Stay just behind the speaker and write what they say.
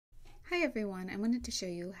Hi everyone, I wanted to show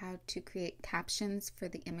you how to create captions for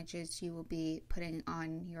the images you will be putting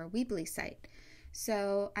on your Weebly site.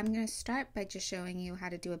 So I'm going to start by just showing you how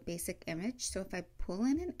to do a basic image. So if I pull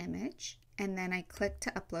in an image and then I click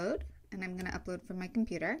to upload, and I'm going to upload from my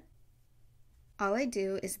computer, all I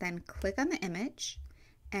do is then click on the image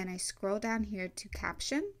and I scroll down here to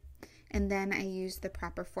caption, and then I use the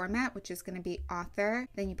proper format, which is going to be author,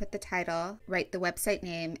 then you put the title, write the website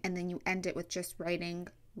name, and then you end it with just writing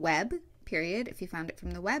web, period, if you found it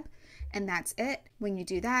from the web, and that's it. When you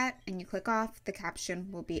do that and you click off, the caption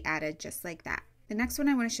will be added just like that. The next one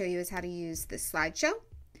I want to show you is how to use the slideshow.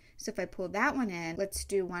 So if I pull that one in, let's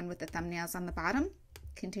do one with the thumbnails on the bottom.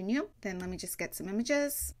 Continue. Then let me just get some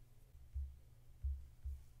images.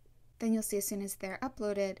 Then you'll see as soon as they're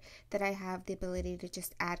uploaded that I have the ability to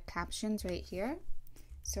just add captions right here.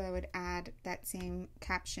 So I would add that same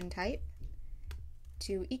caption type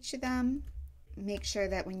to each of them. Make sure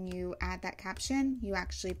that when you add that caption, you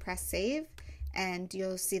actually press save, and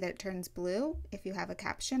you'll see that it turns blue if you have a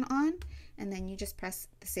caption on, and then you just press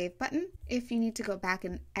the save button. If you need to go back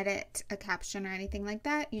and edit a caption or anything like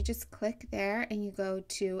that, you just click there and you go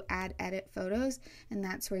to add edit photos, and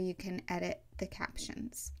that's where you can edit the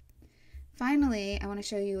captions. Finally, I want to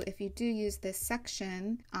show you, if you do use this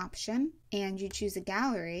section option and you choose a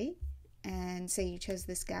gallery, and say you chose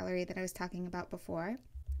this gallery that I was talking about before,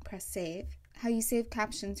 press save. How you save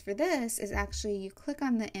captions for this is actually you click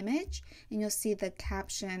on the image and you'll see the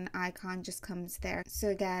caption icon just comes there. So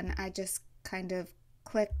again, I just kind of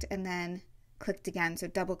clicked and then clicked again, so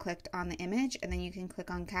double clicked on the image, and then you can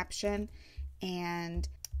click on caption, and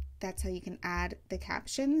that's how you can add the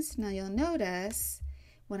captions. Now you'll notice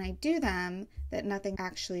when I do them that nothing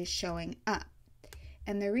actually is showing up.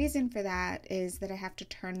 And the reason for that is that I have to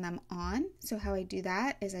turn them on. So how I do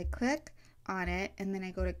that is I click on it and then I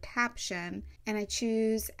go to caption and I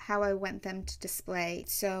choose how I want them to display.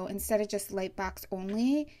 So instead of just lightbox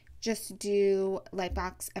only, just do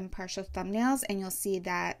lightbox and partial thumbnails, and you'll see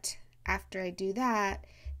that after I do that,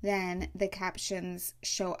 then the captions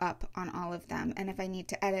show up on all of them. And if I need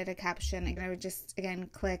to edit a caption, I would just again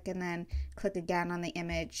click and then click again on the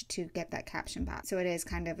image to get that caption box. So it is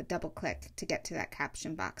kind of a double click to get to that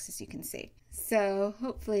caption box, as you can see. So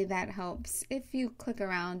hopefully that helps. If you click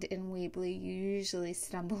around in Weebly, you usually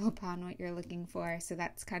stumble upon what you're looking for. So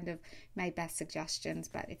that's kind of my best suggestions.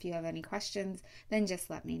 But if you have any questions, then just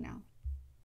let me know.